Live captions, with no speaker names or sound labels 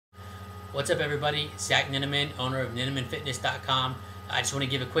What's up, everybody? Zach Ninteman, owner of NintemanFitness.com. I just want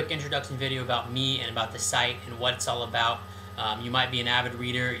to give a quick introduction video about me and about the site and what it's all about. You might be an avid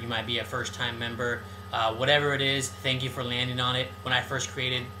reader, you might be a first-time member, whatever it is, thank you for landing on it. When I first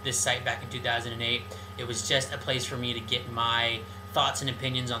created this site back in 2008, it was just a place for me to get my thoughts and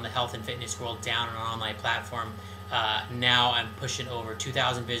opinions on the health and fitness world down on an online platform. Now I'm pushing over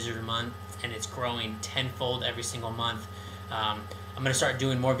 2,000 visitors a month, and it's growing tenfold every single month. I'm going to start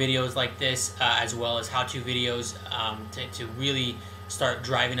doing more videos like this, as well as how-to videos to really start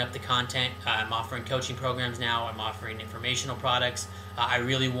driving up the content. I'm offering coaching programs now. I'm offering informational products. I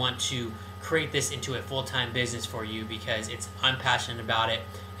really want to create this into a full-time business for you because I'm passionate about it,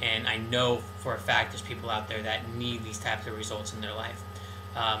 and I know for a fact there's people out there that need these types of results in their life.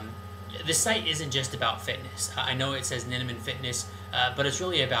 This site isn't just about fitness. I know it says Ninteman Fitness, but it's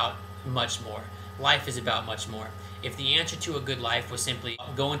really about much more. Life is about much more. If the answer to a good life was simply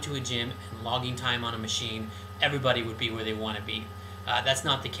going to a gym and logging time on a machine, everybody would be where they want to be. That's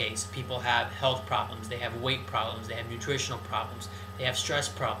not the case. People have health problems, they have weight problems, they have nutritional problems, they have stress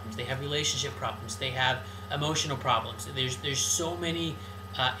problems, they have relationship problems, they have emotional problems. There's so many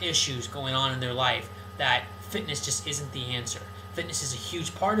issues going on in their life that fitness just isn't the answer. Fitness is a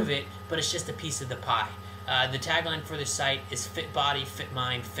huge part of it, but it's just a piece of the pie. The tagline for this site is Fit Body, Fit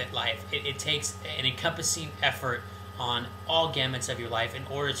Mind, Fit Life. It takes an encompassing effort on all gamuts of your life in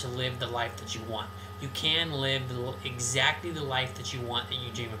order to live the life that you want. You can live exactly the life that you want, that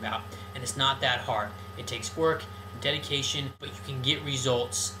you dream about, and it's not that hard. It takes work and dedication, but you can get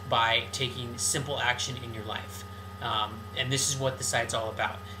results by taking simple action in your life. And this is what the site's all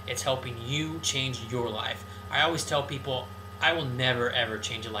about. It's helping you change your life. I always tell people, I will never ever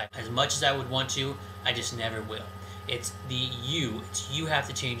change a life. As much as I would want to, I just never will. It's you have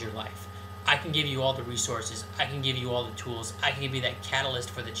to change your life. I can give you all the resources, I can give you all the tools, I can give you that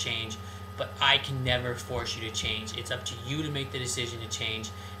catalyst for the change, but I can never force you to change. It's up to you to make the decision to change,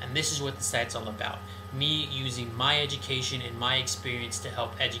 and this is what the site's all about. Me using my education and my experience to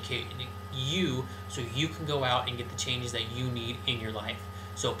help educate you so you can go out and get the changes that you need in your life.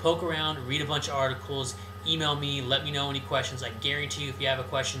 So poke around, read a bunch of articles, email me, let me know any questions. I guarantee you, if you have a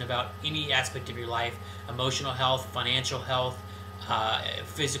question about any aspect of your life, emotional health, financial health,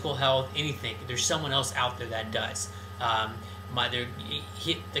 physical health, anything, there's someone else out there that does. Either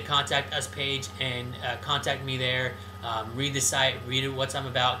hit the contact us page and contact me there, read the site, read what I'm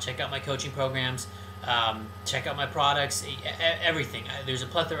about, check out my coaching programs, check out my products, everything. There's a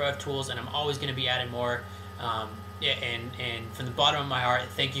plethora of tools, and I'm always going to be adding more. And from the bottom of my heart,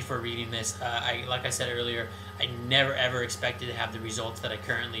 thank you for reading this. Like I said earlier, I never ever expected to have the results that I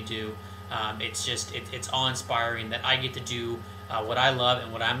currently do. It's awe-inspiring that I get to do what I love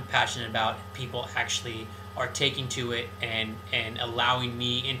and what I'm passionate about. People actually are taking to it and allowing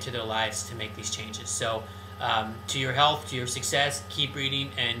me into their lives to make these changes. So to your health, to your success, keep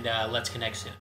reading, and let's connect soon.